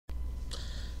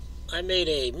I made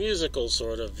a musical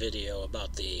sort of video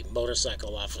about the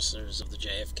motorcycle officers of the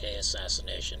JFK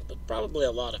assassination, but probably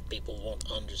a lot of people won't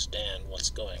understand what's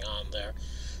going on there.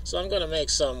 So I'm going to make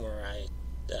some where I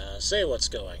say what's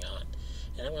going on.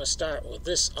 And I'm going to start with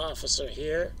this officer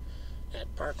here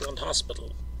at Parkland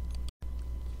Hospital.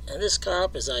 And this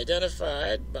cop is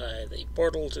identified by the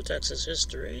Portal to Texas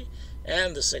History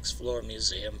and the 6th Floor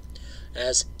Museum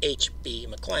as H.B.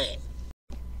 McLean.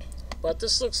 But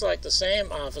this looks like the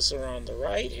same officer on the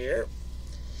right here,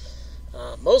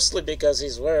 mostly because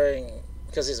he's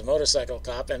a motorcycle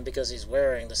cop and because he's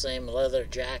wearing the same leather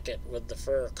jacket with the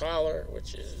fur collar,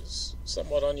 which is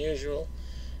somewhat unusual.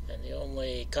 And the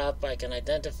only cop I can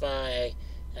identify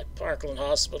at Parkland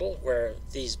Hospital, where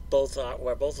both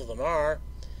of them are,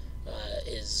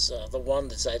 is the one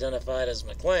that's identified as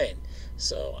McLean.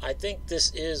 So I think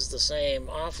this is the same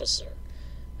officer.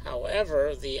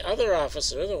 However, the other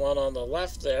officer, the one on the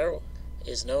left there,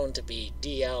 is known to be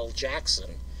D.L.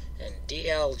 Jackson, and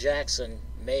D.L. Jackson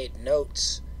made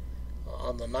notes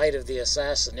on the night of the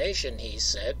assassination, he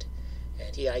said,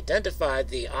 and he identified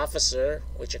the officer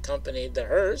which accompanied the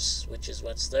hearse, which is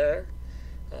what's there,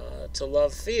 to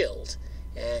Love Field,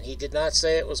 and he did not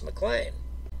say it was McLean.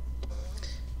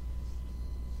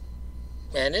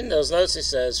 And in those notes he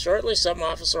says, "Shortly some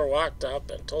officer walked up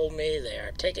and told me they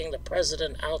are taking the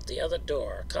president out the other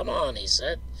door. Come on," he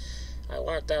said. I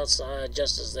walked outside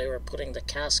just as they were putting the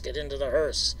casket into the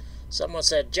hearse. Someone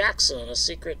said, "Jackson, a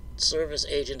Secret Service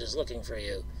agent is looking for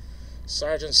you."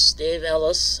 Sergeant Steve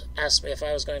Ellis asked me if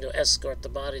I was going to escort the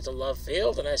body to Love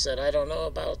Field, and I said, "I don't know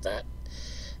about that."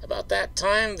 About that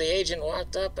time, the agent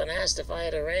walked up and asked if I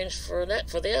had arranged for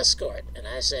the escort, and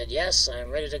I said, "Yes, I'm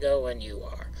ready to go when you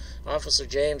are." Officer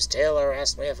James Taylor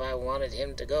asked me if I wanted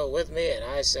him to go with me, and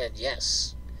I said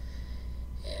yes.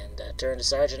 And I turned to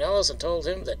Sergeant Ellis and told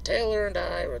him that Taylor and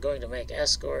I were going to make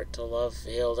escort to Love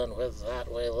Field, and with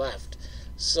that we left.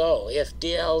 So, if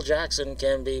D.L. Jackson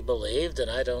can be believed,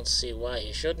 and I don't see why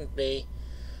he shouldn't be,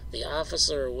 the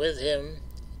officer with him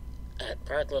at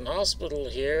Parkland Hospital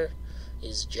here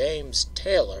is James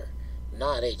Taylor,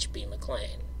 not H.B.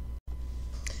 McLean.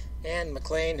 And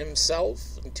McLean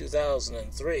himself, in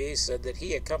 2003, said that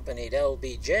he accompanied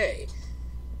LBJ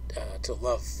to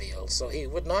Love Field, so he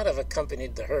would not have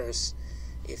accompanied the hearse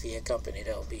if he accompanied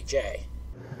LBJ.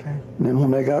 Okay. And then when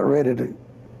they got ready to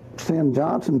send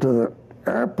Johnson to the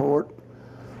airport,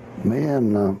 me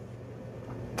and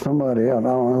somebody else, I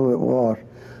don't know who it was,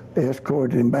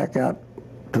 escorted him back out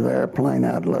to the airplane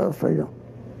out of Love Field.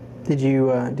 Did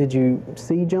you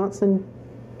see Johnson?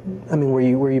 I mean,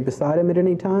 were you beside him at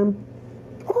any time?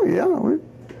 Oh yeah,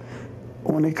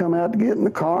 when he come out to get in the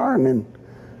car, and then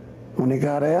when he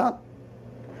got out.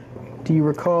 Do you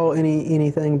recall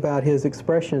anything about his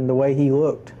expression, the way he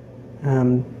looked?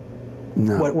 No.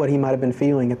 What he might have been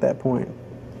feeling at that point?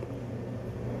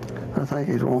 I think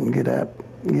he's wanting to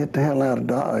get the hell out of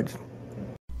Dodge.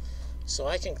 So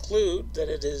I conclude that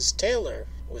it is Taylor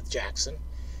with Jackson,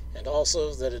 and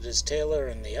also that it is Taylor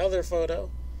in the other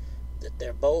photo, that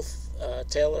they're both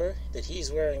Taylor, that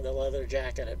he's wearing the leather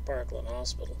jacket at Parkland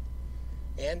Hospital.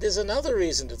 And there's another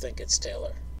reason to think it's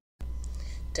Taylor.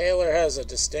 Taylor has a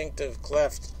distinctive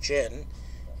cleft chin,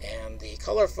 and the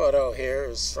color photo here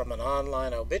is from an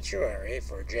online obituary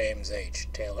for James H.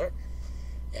 Taylor.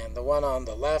 And the one on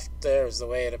the left there is the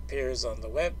way it appears on the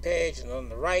web page, and on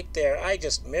the right there, I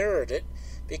just mirrored it,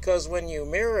 because when you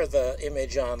mirror the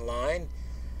image online,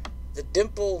 the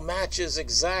dimple matches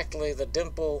exactly the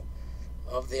dimple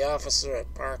of the officer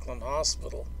at Parkland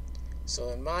Hospital. So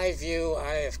in my view,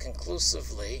 I have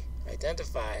conclusively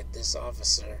identified this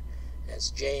officer as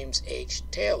James H.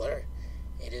 Taylor.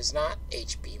 It is not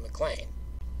H.B. McLean.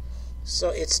 So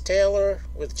it's Taylor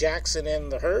with Jackson in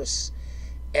the hearse,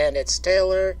 and it's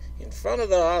Taylor in front of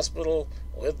the hospital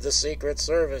with the Secret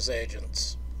Service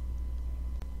agents.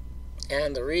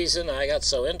 And the reason I got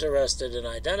so interested in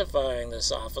identifying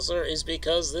this officer is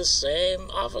because this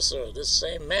same officer, this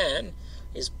same man,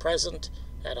 is present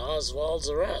at Oswald's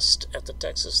arrest at the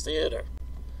Texas Theater.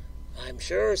 I'm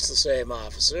sure it's the same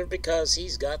officer because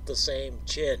he's got the same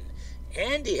chin,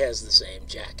 and he has the same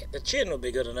jacket. The chin would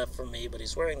be good enough for me, but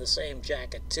he's wearing the same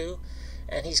jacket too,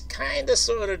 and he's kind of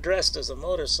sort of dressed as a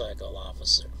motorcycle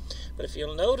officer. But if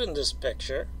you'll note in this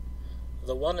picture,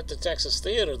 the one at the Texas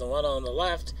Theater, the one on the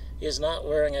left, is not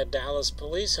wearing a Dallas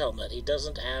police helmet. He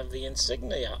doesn't have the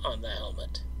insignia on the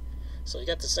helmet. So he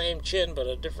got the same chin but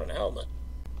a different helmet.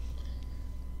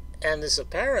 And this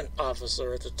apparent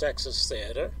officer at the Texas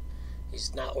Theater,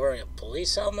 he's not wearing a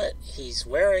police helmet. He's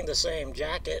wearing the same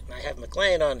jacket. And I have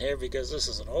McLean on here because this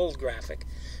is an old graphic.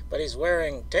 But he's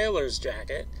wearing Taylor's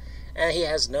jacket. And he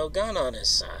has no gun on his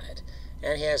side.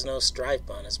 And he has no stripe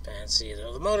on his pants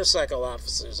either. The motorcycle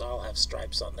officers all have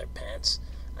stripes on their pants.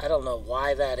 I don't know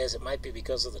why that is. It might be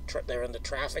because of they're in the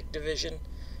traffic division.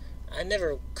 I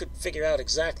never could figure out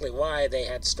exactly why they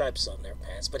had stripes on their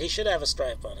pants. But he should have a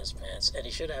stripe on his pants, and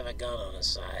he should have a gun on his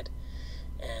side.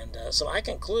 And so I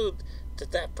conclude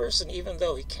that that person, even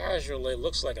though he casually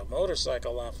looks like a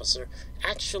motorcycle officer,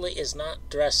 actually is not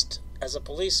dressed as a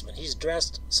policeman. He's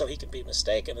dressed so he can be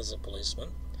mistaken as a policeman.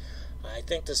 I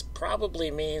think this probably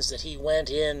means that he went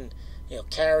in,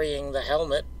 carrying the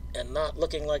helmet and not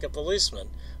looking like a policeman.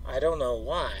 I don't know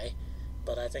why,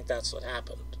 but I think that's what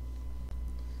happened.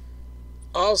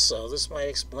 Also, this might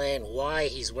explain why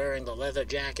he's wearing the leather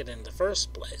jacket in the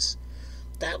first place.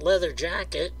 That leather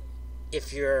jacket,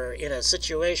 if you're in a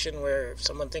situation where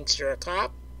someone thinks you're a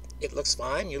cop, it looks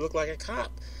fine, you look like a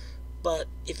cop. But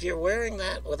if you're wearing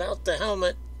that without the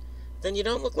helmet, then you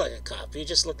don't look like a cop. You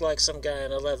just look like some guy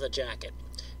in a leather jacket.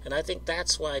 And I think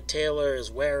that's why Taylor is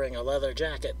wearing a leather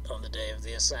jacket on the day of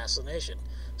the assassination,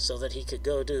 so that he could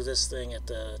go do this thing at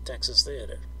the Texas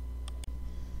Theater.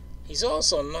 He's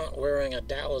also not wearing a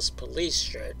Dallas police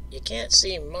shirt. You can't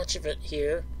see much of it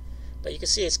here, but you can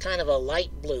see it's kind of a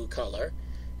light blue color.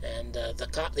 And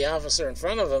the officer in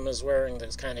front of him is wearing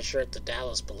this kind of shirt the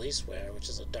Dallas police wear, which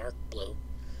is a dark blue.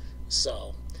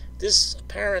 So this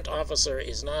apparent officer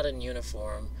is not in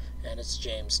uniform, and it's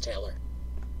James Taylor.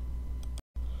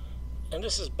 And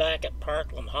this is back at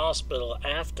Parkland Hospital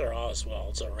after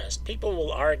Oswald's arrest. People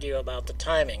will argue about the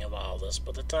timing of all this,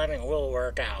 but the timing will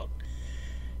work out.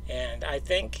 And I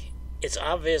think it's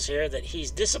obvious here that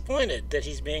he's disappointed that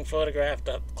he's being photographed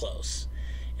up close.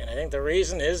 And I think the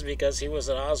reason is because he was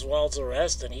at Oswald's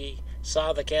arrest and he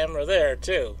saw the camera there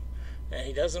too. And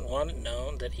he doesn't want it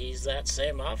known that he's that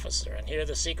same officer. And here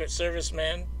the Secret Service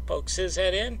man pokes his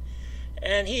head in,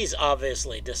 and he's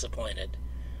obviously disappointed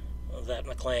that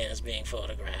McLean is being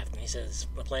photographed. And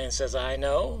McLean says, "I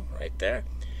know," right there.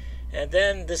 And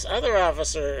then this other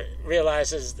officer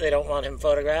realizes they don't want him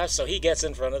photographed, so he gets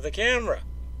in front of the camera.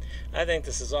 I think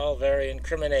this is all very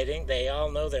incriminating. They all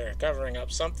know they're covering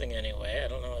up something anyway. I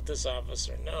don't know what this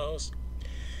officer knows.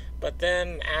 But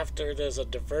then after there's a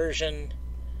diversion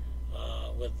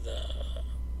with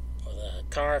a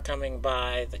car coming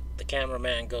by, the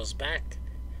cameraman goes back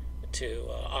to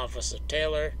Officer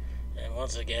Taylor, and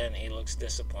once again he looks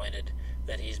disappointed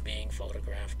that he's being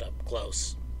photographed up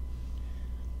close.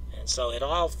 And so it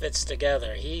all fits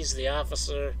together. He's the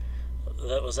officer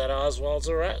that was at Oswald's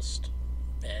arrest,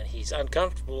 and he's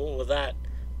uncomfortable with that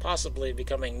possibly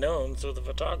becoming known through the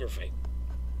photography.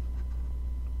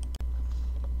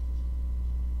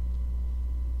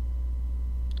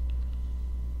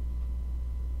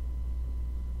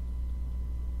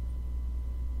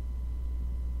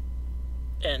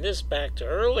 And this back to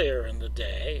earlier in the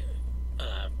day,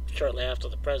 shortly after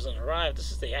the president arrived.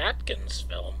 This is the Atkins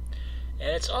film. And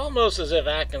it's almost as if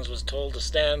Atkins was told to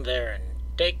stand there and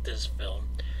take this film,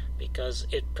 because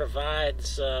it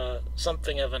provides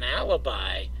something of an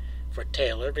alibi for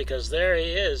Taylor, because there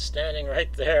he is standing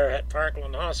right there at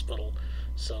Parkland Hospital.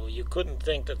 So you couldn't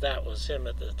think that that was him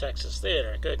at the Texas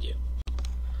Theater, could you?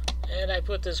 And I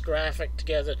put this graphic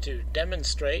together to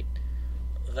demonstrate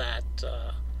that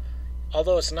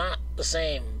although it's not the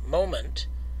same moment,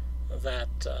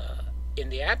 that in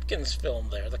the Atkins film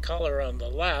there, the color on the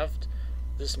left,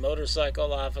 this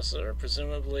motorcycle officer,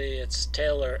 presumably it's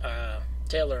Taylor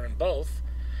in both,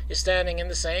 is standing in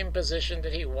the same position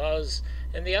that he was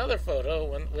in the other photo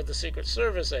with the Secret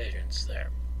Service agents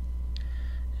there.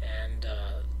 And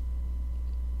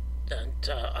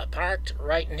parked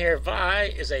right nearby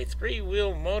is a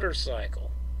three-wheel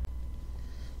motorcycle.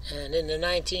 And in the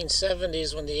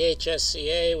 1970s, when the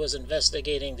HSCA was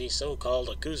investigating the so-called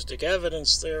acoustic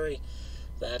evidence theory,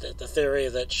 the theory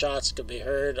that shots could be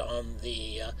heard on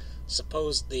the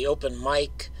open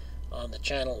mic on the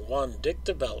Channel 1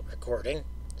 Dictabelt recording,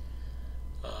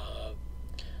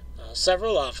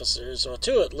 several officers, or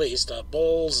two at least,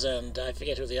 Bowles and I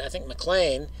forget who I think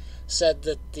McLean, said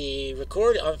that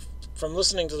from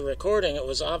listening to the recording, it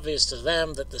was obvious to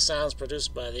them that the sounds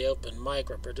produced by the open mic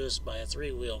were produced by a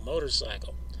three-wheel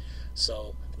motorcycle.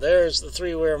 So there's the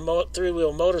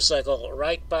three-wheel motorcycle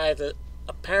right by the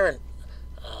apparent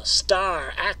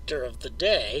star actor of the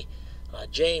day,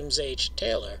 James H.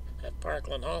 Taylor, at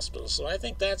Parkland Hospital. So I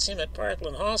think that's him at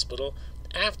Parkland Hospital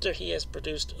after he has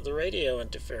produced the radio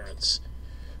interference,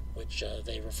 which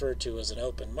they refer to as an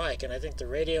open mic. And I think the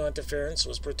radio interference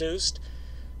was produced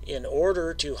in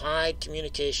order to hide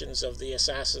communications of the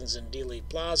assassins in Dealey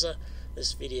Plaza.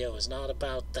 This video is not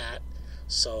about that,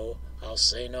 so I'll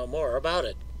say no more about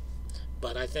it.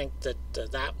 But I think that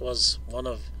that was one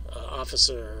of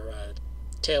Officer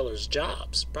Taylor's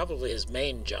jobs. Probably his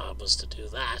main job was to do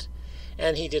that.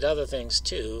 And he did other things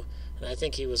too, and I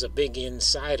think he was a big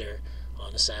insider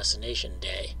on Assassination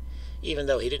Day, even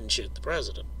though he didn't shoot the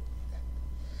president.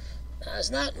 Now,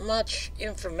 there's not much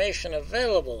information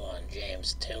available on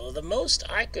James Taylor. The most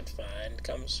I could find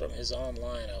comes from his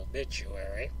online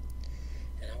obituary,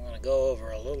 and I'm going to go over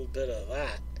a little bit of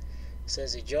that. It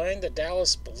says he joined the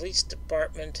Dallas Police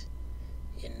Department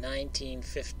in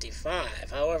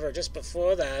 1955. However, just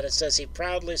before that, it says he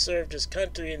proudly served his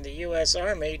country in the U.S.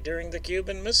 Army during the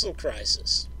Cuban Missile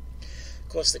Crisis. Of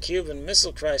course, the Cuban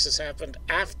Missile Crisis happened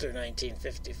after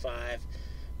 1955,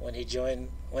 when he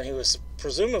was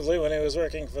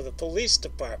working for the police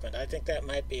department. I think that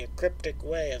might be a cryptic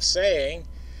way of saying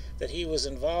that he was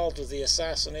involved with the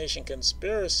assassination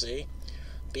conspiracy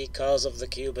because of the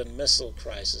Cuban Missile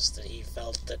Crisis, that he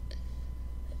felt that,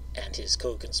 and his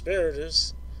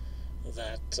co-conspirators,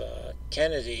 that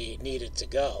Kennedy needed to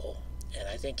go. And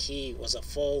I think he was a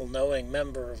full knowing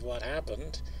member of what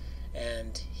happened,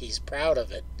 and he's proud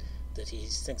of it, that he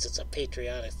thinks it's a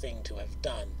patriotic thing to have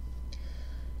done.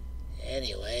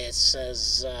 Anyway, it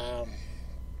says a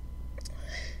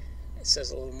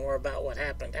little more about what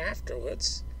happened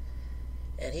afterwards.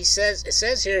 And it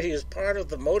says here he was part of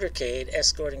the motorcade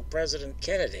escorting President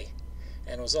Kennedy,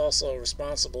 and was also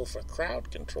responsible for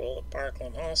crowd control at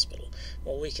Parkland Hospital.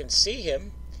 Well, we can see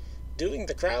him doing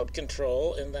the crowd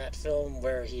control in that film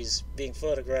where he's being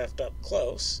photographed up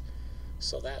close,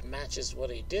 so that matches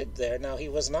what he did there. Now, he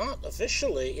was not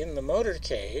officially in the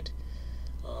motorcade.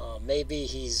 Maybe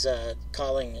he's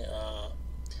accompanying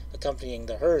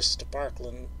the hearse to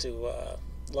Parkland to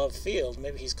Love Field.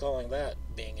 Maybe he's calling that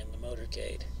being in the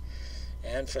motorcade.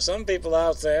 And for some people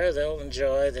out there, they'll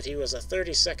enjoy that he was a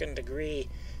 32nd degree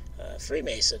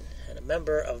Freemason and a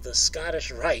member of the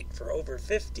Scottish Rite for over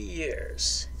 50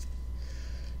 years.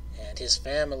 And his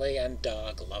family and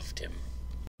dog loved him.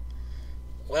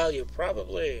 Well, you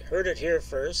probably heard it here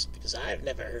first, because I've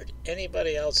never heard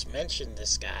anybody else mention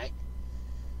this guy.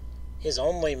 His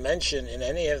only mention in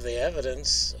any of the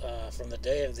evidence from the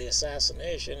day of the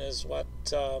assassination is what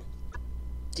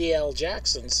D.L.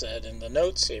 Jackson said in the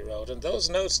notes he wrote, and those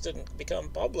notes didn't become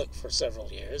public for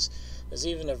several years. There's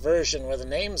even a version where the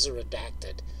names are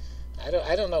redacted. I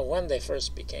don't know when they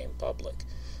first became public,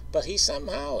 but he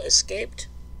somehow escaped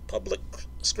public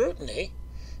scrutiny,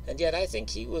 and yet I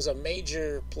think he was a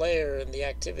major player in the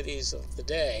activities of the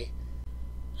day.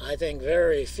 I think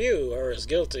very few are as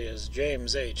guilty as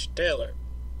James H. Taylor.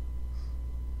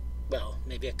 Well,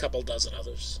 maybe a couple dozen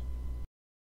others.